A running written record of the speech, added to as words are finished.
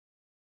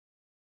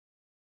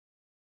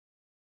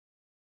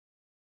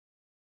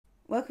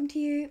Welcome to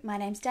you. My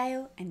name's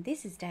Dale and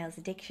this is Dale's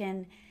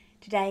Addiction.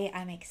 Today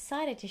I'm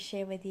excited to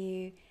share with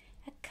you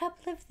a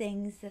couple of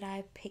things that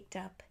I picked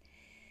up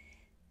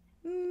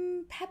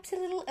perhaps a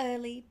little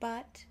early,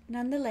 but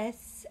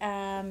nonetheless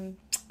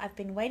I've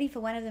been waiting for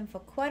one of them for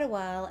quite a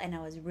while and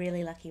I was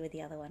really lucky with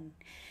the other one.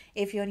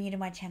 If you're new to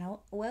my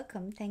channel,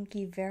 welcome. Thank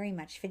you very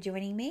much for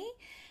joining me.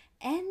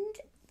 And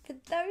for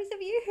those of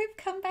you who've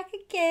come back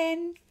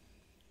again,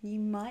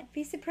 you might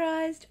be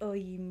surprised or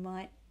you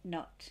might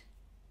not.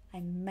 I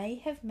may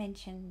have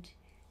mentioned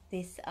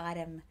this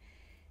item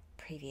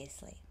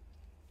previously.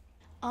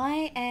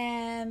 I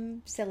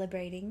am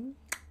celebrating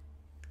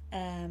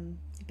a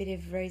bit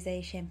of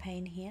rosé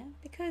champagne here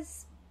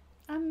because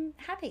I'm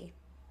happy.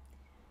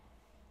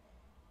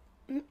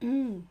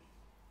 You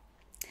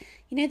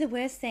know the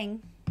worst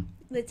thing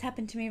that's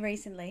happened to me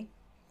recently?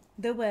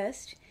 The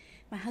worst.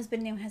 My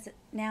husband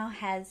now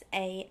has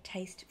a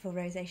taste for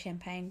rosé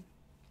champagne,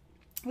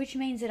 which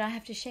means that I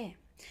have to share.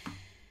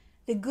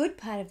 The good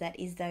part of that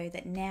is, though,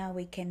 that now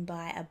we can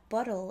buy a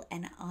bottle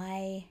and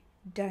I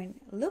don't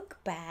look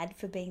bad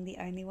for being the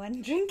only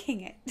one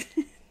drinking it.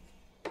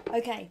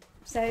 Okay,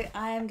 so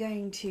I am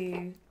going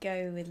to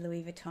go with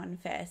Louis Vuitton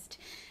first.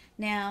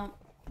 Now,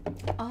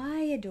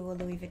 I adore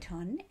Louis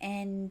Vuitton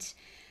and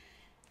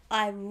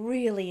I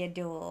really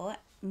adore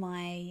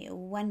my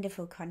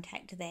wonderful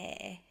contact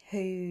there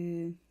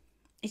who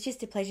it's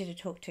just a pleasure to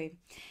talk to.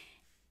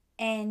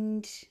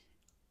 And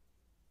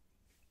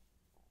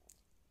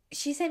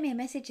she sent me a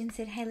message and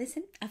said, hey,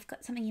 listen, I've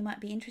got something you might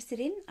be interested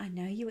in. I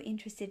know you were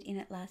interested in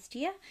it last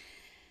year.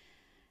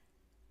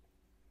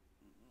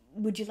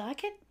 Would you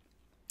like it?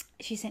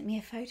 She sent me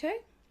a photo.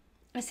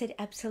 I said,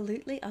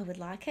 absolutely, I would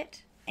like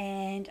it.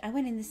 And I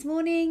went in this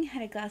morning,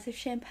 had a glass of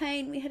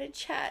champagne. We had a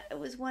chat. It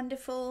was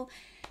wonderful.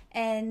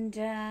 And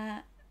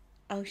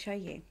I'll show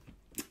you.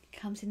 It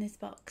comes in this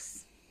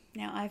box.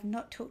 Now, I've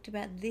not talked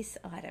about this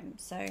item,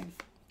 so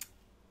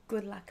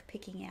good luck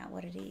picking out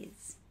what it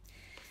is.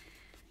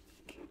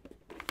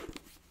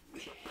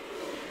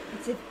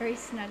 It's a very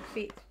snug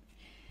fit.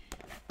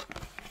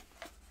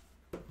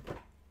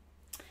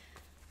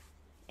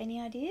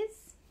 Any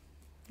ideas?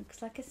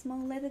 Looks like a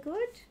small leather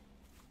good.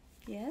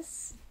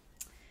 Yes.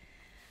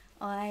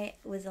 I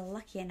was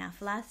lucky enough.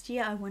 Last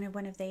year I wanted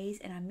one of these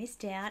and I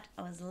missed out.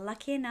 I was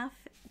lucky enough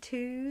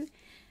to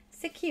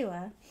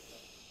secure.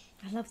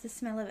 I love the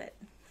smell of it.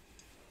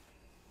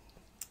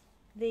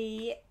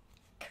 The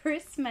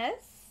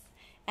Christmas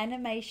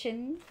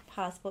animation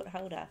passport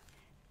holder.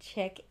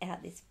 Check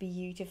out this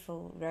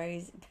beautiful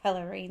rose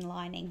pelerine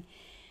lining.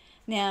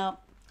 Now,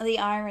 the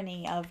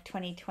irony of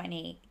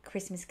 2020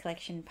 Christmas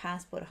collection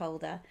passport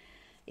holder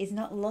is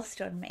not lost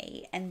on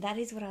me, and that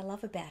is what I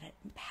love about it.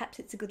 Perhaps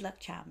it's a good luck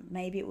charm.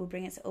 Maybe it will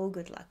bring us all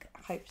good luck.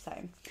 I hope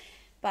so.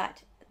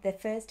 But the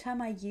first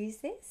time I use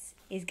this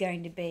is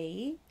going to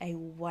be a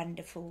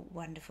wonderful,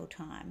 wonderful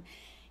time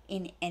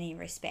in any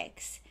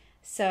respects.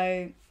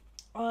 So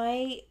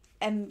I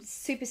am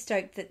super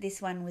stoked that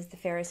this one was the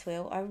Ferris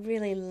wheel. I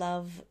really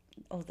love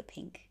all the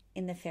pink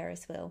in the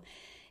Ferris wheel.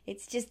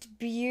 It's just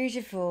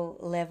beautiful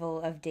level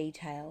of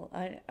detail.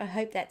 I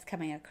hope that's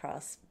coming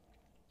across.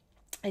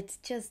 It's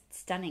just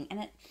stunning,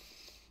 and it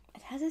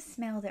has a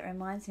smell that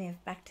reminds me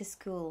of back to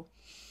school.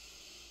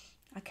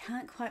 I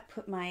can't quite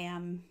put my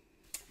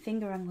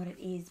finger on what it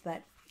is,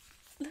 but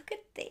look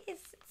at this.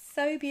 It's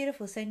so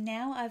beautiful. So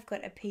now I've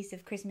got a piece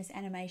of Christmas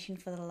animation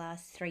for the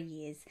last 3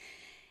 years,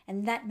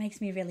 and that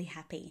makes me really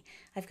happy.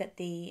 I've got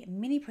the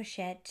mini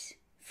pochette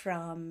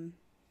from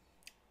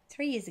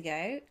 3 years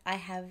ago. I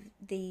have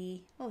 2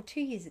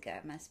 years ago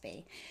it must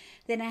be.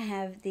 Then I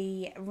have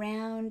the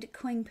round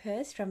coin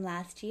purse from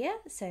last year.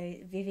 So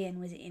Vivian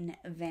was in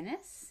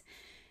Venice.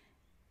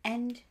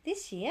 And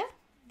this year,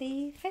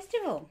 the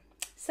festival.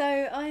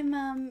 So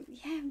I'm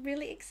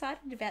really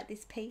excited about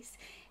this piece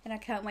and I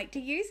can't wait to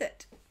use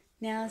it.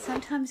 Now,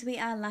 sometimes we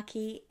are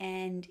lucky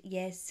and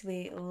yes,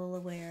 we're all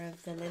aware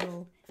of the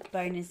little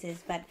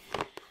bonuses, but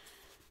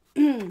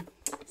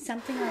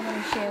something I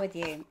want to share with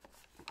you.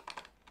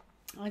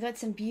 I got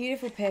some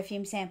beautiful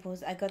perfume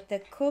samples. I got the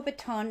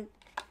Courbeton.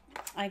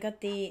 I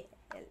got the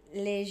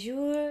Les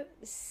Jours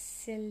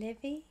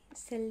Célèbres.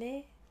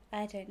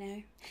 I don't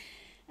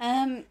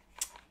know.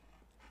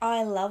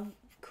 I love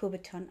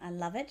Courbeton. I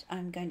love it.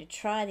 I'm going to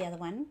try the other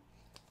one.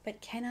 But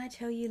can I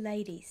tell you,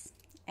 ladies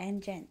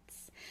and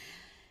gents,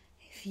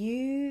 if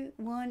you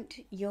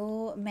want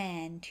your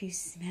man to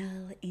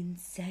smell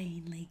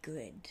insanely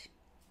good,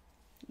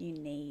 you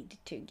need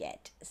to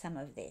get some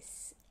of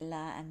this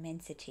La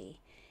Immensite.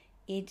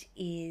 It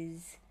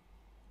is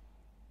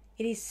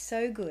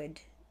so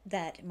good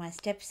that my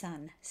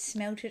stepson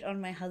smelt it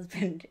on my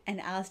husband and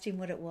asked him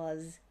what it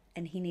was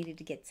and he needed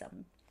to get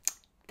some.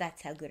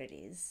 That's how good it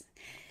is.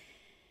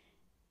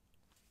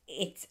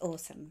 It's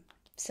awesome.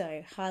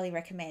 So highly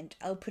recommend.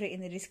 I'll put it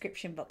in the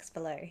description box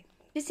below.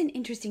 Just an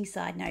interesting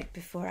side note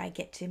before I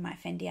get to my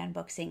Fendi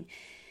unboxing.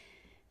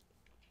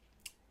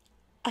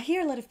 I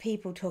hear a lot of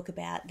people talk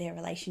about their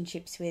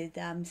relationships with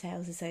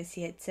sales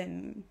associates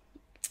and,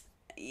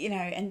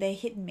 and they're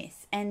hit and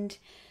miss. And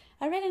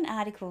I read an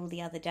article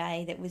the other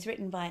day that was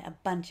written by a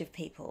bunch of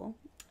people,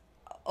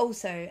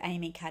 also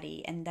Amy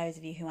Cuddy, and those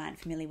of you who aren't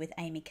familiar with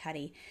Amy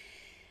Cuddy,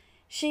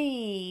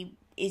 she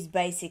is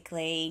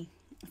basically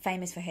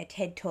famous for her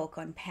TED talk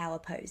on power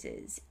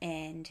poses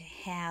and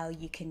how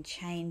you can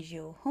change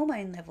your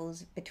hormone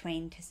levels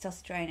between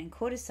testosterone and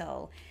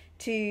cortisol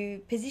to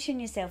position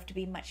yourself to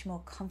be much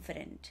more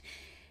confident.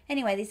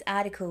 Anyway, this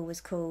article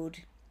was called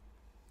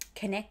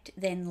Connect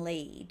Then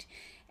Lead,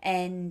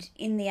 and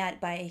in the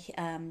art by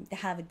the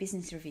Harvard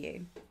Business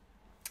Review.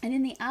 And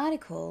in the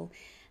article,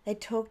 they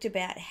talked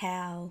about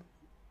how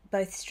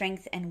both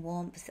strength and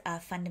warmth are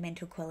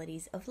fundamental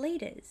qualities of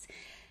leaders,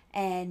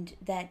 and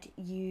that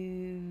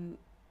you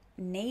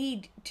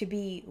need to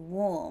be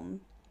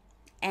warm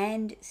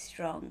and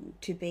strong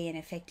to be an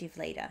effective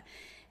leader,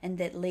 and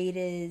that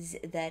leaders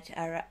that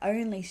are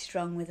only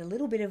strong with a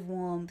little bit of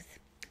warmth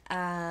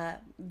are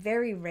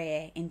very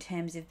rare in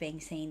terms of being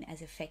seen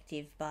as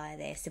effective by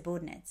their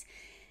subordinates.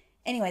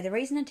 Anyway, the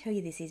reason I tell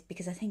you this is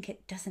because I think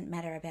it doesn't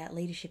matter about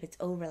leadership, it's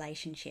all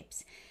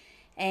relationships.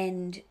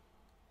 And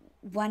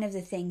one of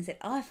the things that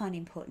I find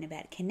important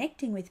about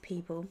connecting with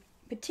people,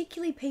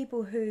 particularly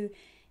people who,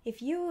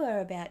 if you are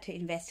about to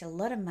invest a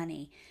lot of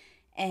money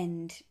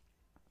and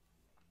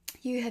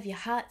you have your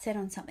heart set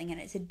on something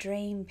and it's a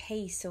dream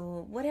piece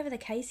or whatever the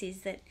case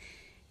is, that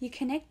you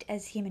connect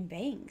as human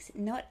beings,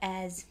 not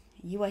as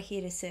you are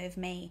here to serve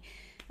me.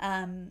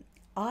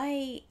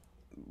 I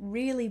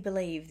really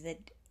believe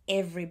that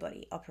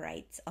everybody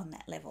operates on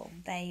that level.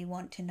 They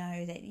want to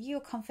know that you're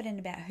confident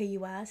about who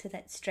you are, so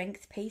that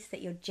strength piece,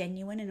 that you're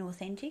genuine and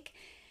authentic,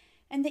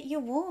 and that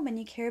you're warm and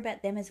you care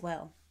about them as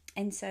well.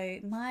 And so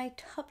my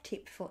top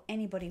tip for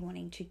anybody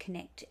wanting to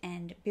connect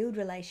and build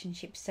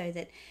relationships so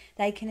that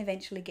they can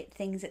eventually get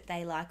things that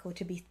they like or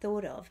to be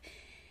thought of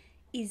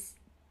is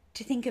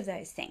to think of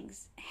those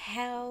things.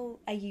 How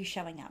are you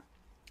showing up?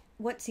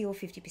 What's your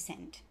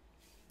 50%?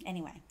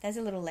 Anyway, there's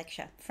a little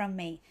lecture from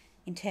me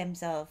in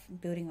terms of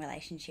building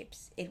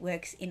relationships. It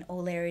works in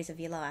all areas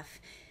of your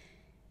life,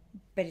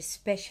 but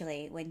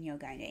especially when you're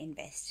going to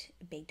invest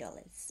big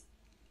dollars.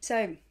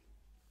 So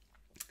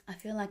I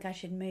feel like I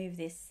should move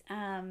this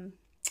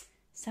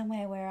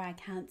somewhere where I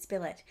can't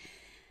spill it.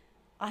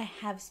 I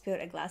have spilled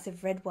a glass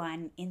of red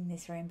wine in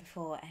this room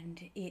before and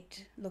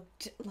it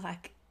looked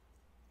like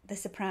The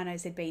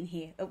Sopranos had been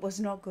here. It was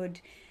not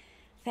good.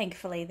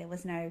 Thankfully, there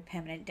was no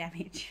permanent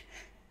damage.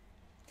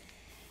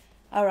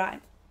 All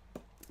right.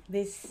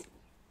 This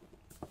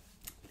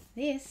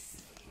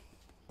is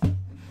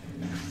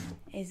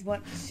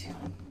what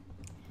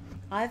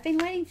I've been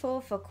waiting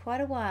for quite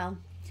a while.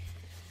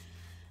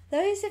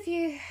 Those of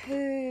you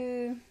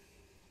who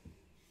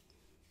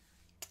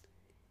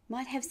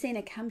might have seen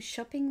a come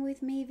shopping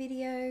with me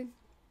video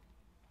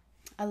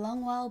a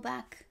long while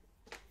back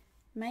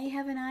may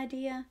have an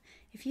idea.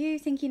 If you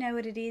think you know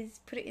what it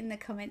is, put it in the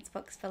comments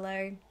box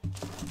below.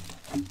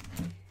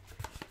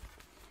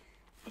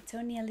 It's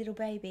only a little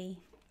baby.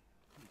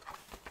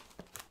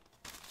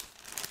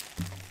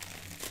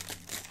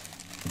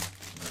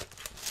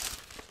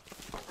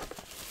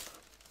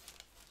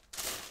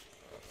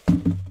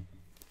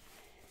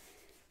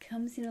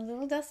 Comes in a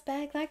little dust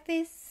bag like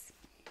this.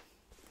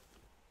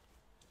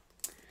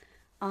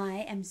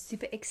 I am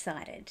super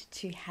excited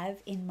to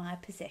have in my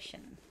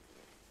possession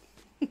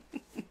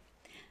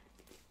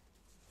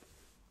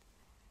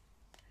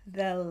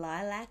the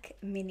Lilac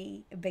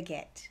Mini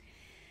Baguette.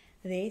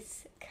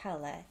 This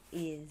colour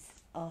is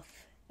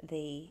off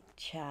the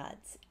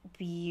charts.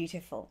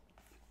 Beautiful.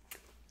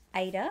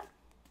 Ada,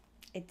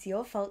 it's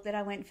your fault that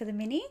I went for the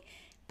mini,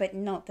 but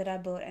not that I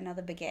bought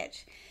another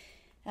baguette.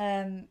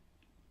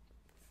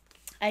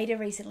 Ada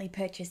recently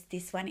purchased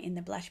this one in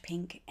the blush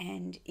pink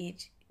and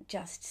it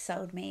just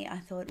sold me. I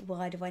thought,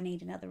 why do I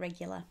need another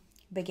regular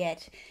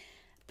baguette?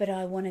 But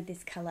I wanted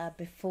this colour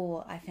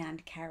before I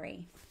found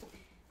Carrie.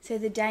 So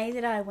the day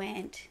that I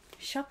went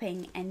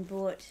shopping and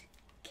brought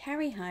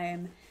Carrie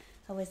home,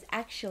 I was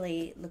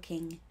actually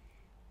looking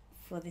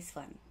for this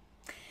one.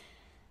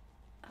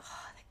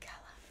 Oh, the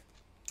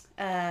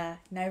colour.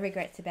 No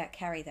regrets about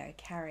Carrie though.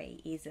 Carrie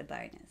is a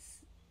bonus.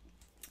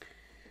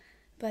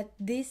 But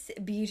this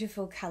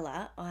beautiful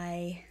colour,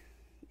 I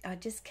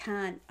just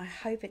can't, I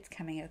hope it's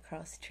coming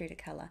across true to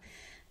colour.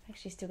 I've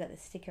actually still got the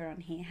sticker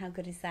on here. How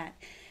good is that?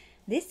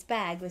 This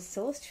bag was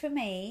sourced for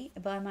me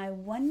by my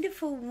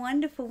wonderful,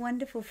 wonderful,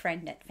 wonderful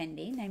friend at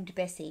Fendi named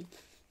Bessie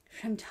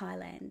from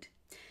Thailand.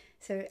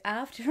 So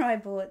after I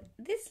bought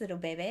this little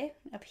baby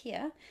up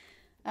here,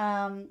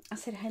 I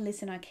said, hey,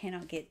 listen, I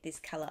cannot get this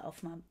colour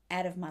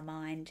out of my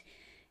mind.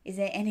 Is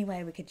there any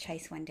way we could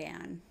chase one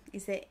down?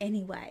 Is there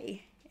any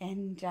way?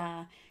 And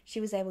she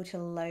was able to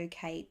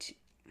locate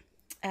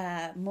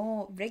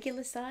more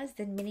regular size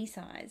than mini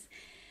size.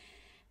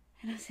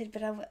 And I said,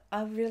 but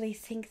I really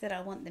think that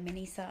I want the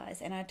mini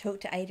size. And I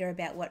talked to Ada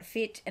about what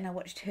fit, and I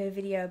watched her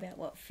video about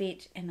what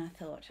fit, and I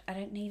thought, I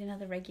don't need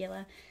another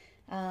regular.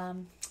 I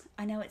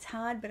know it's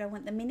hard, but I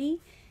want the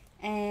mini.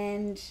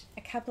 And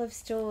a couple of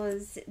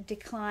stores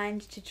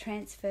declined to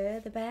transfer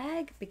the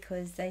bag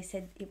because they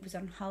said it was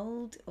on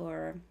hold,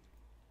 or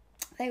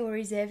They were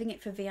reserving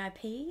it for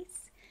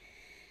VIPs.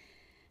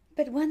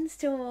 But one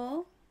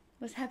store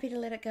was happy to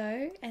let it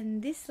go,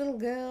 and this little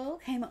girl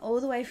came all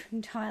the way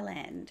from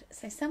Thailand.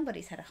 So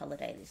somebody's had a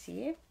holiday this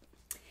year.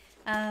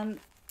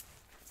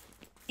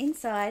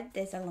 Inside,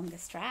 there's a longer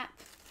strap.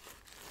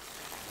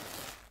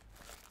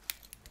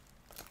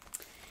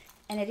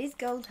 And it is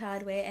gold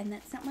hardware, and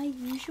that's not my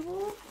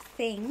usual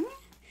thing.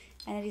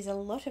 And it is a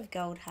lot of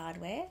gold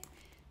hardware.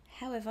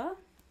 However,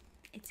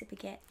 it's a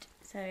baguette,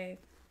 so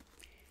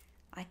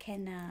I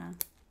can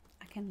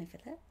live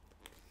with it.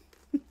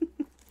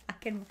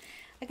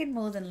 I can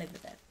more than live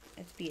with it.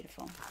 It's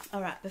beautiful.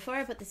 All right, before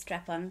I put the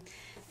strap on,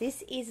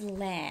 this is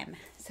lamb,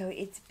 so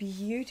it's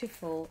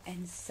beautiful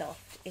and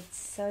soft. It's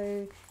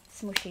so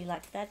smushy,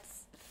 like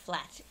that's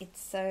flat.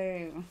 It's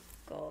so,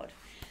 God,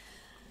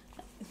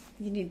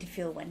 you need to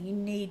feel one. You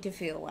need to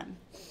feel one.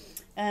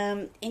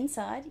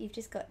 Inside, you've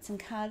just got some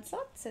card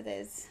slots. So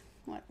there's,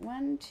 what,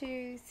 1,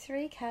 2,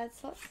 3 card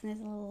slots, and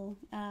there's a little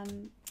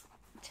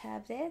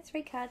tab there.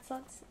 3 card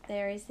slots.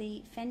 There is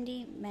the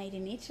Fendi Made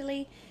in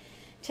Italy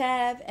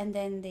tab, and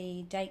then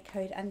the date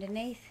code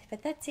underneath,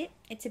 but that's it.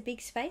 It's a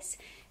big space,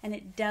 and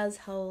it does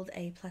hold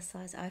a plus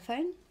size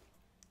iPhone.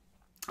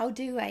 I'll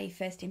do a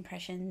first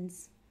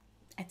impressions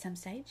at some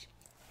stage,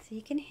 so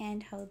you can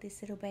hand hold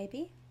this little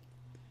baby.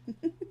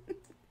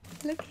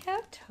 Look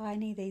how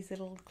tiny these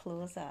little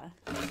claws are.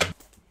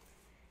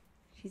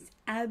 She's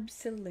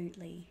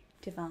absolutely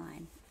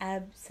divine,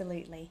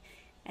 absolutely,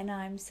 and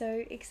I'm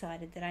so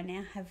excited that I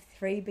now have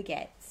 3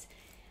 baguettes.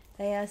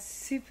 They are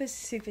super,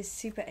 super,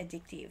 super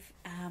addictive,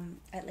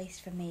 at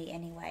least for me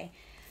anyway.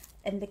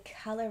 And the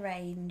colour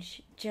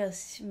range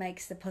just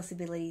makes the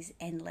possibilities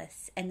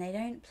endless. And they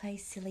don't play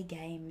silly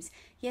games.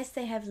 Yes,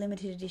 they have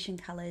limited edition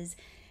colours.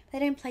 They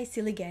don't play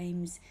silly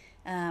games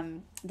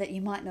that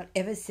you might not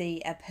ever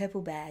see a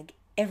purple bag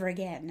ever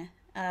again,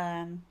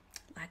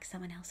 like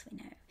someone else we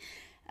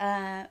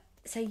know.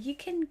 So you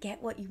can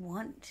get what you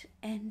want,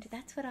 and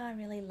that's what I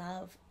really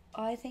love.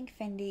 I think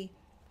Fendi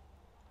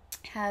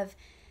have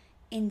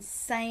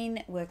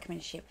insane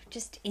workmanship,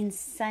 just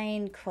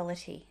insane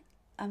quality.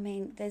 I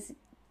mean, there's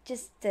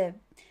just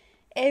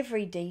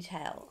every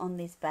detail on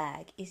this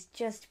bag is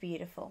just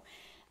beautiful.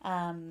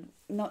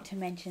 Not to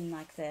mention,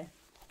 like,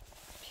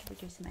 should we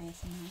do some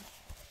ASMR?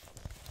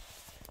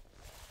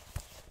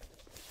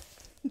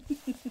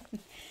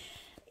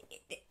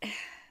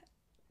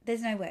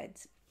 There's no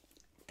words.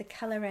 The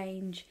colour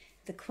range,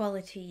 the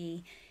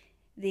quality,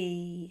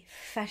 the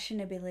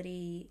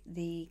fashionability,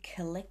 the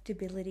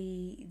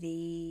collectability,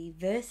 the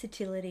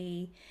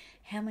versatility.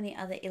 How many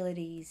other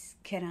illities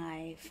can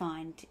I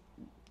find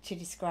to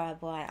describe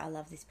why I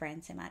love this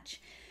brand so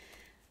much?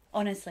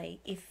 Honestly,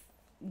 if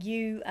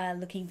you are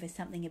looking for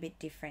something a bit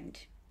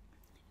different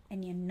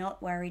and you're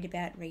not worried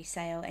about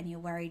resale and you're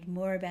worried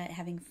more about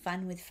having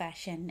fun with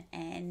fashion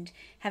and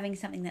having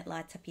something that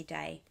lights up your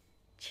day,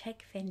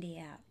 check Fendi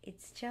out.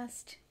 It's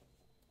just,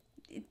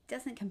 it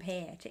doesn't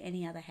compare to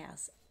any other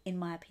house, in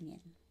my opinion.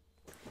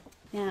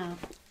 Now,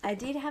 I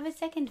did have a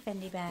second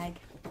Fendi bag,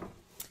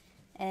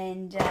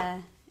 and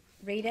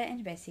Rita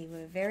and Bessie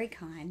were very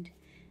kind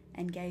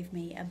and gave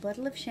me a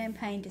bottle of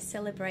champagne to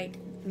celebrate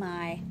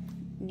my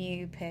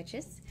new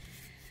purchase,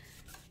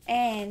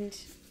 and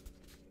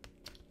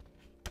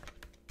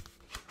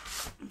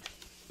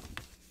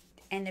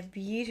a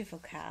beautiful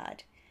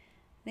card.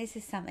 This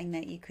is something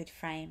that you could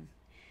frame,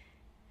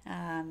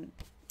 and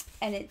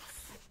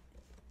it's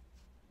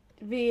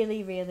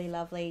really, really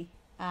lovely.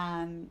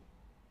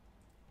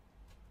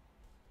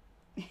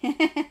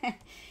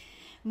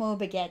 More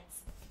baguettes.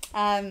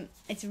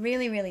 It's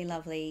really, really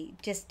lovely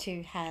just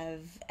to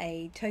have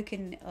a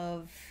token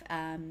of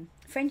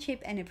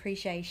friendship and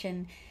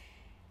appreciation,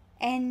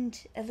 and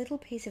a little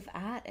piece of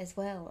art as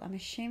well. I'm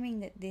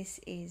assuming that this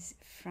is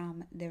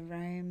from the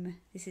Rome.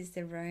 This is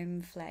the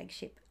Rome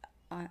flagship.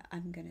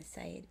 I'm going to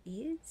say it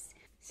is.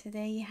 So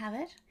there you have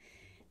it.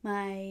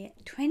 My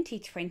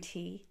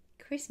 2020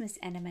 Christmas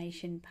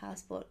animation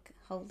passport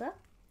holder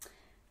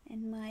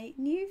and my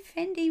new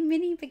Fendi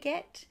mini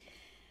baguette.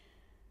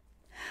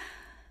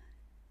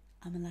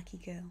 I'm a lucky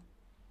girl.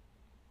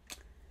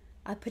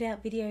 I put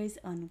out videos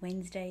on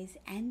Wednesdays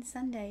and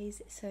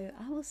Sundays, so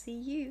I will see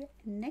you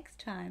next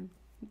time.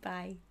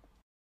 Bye.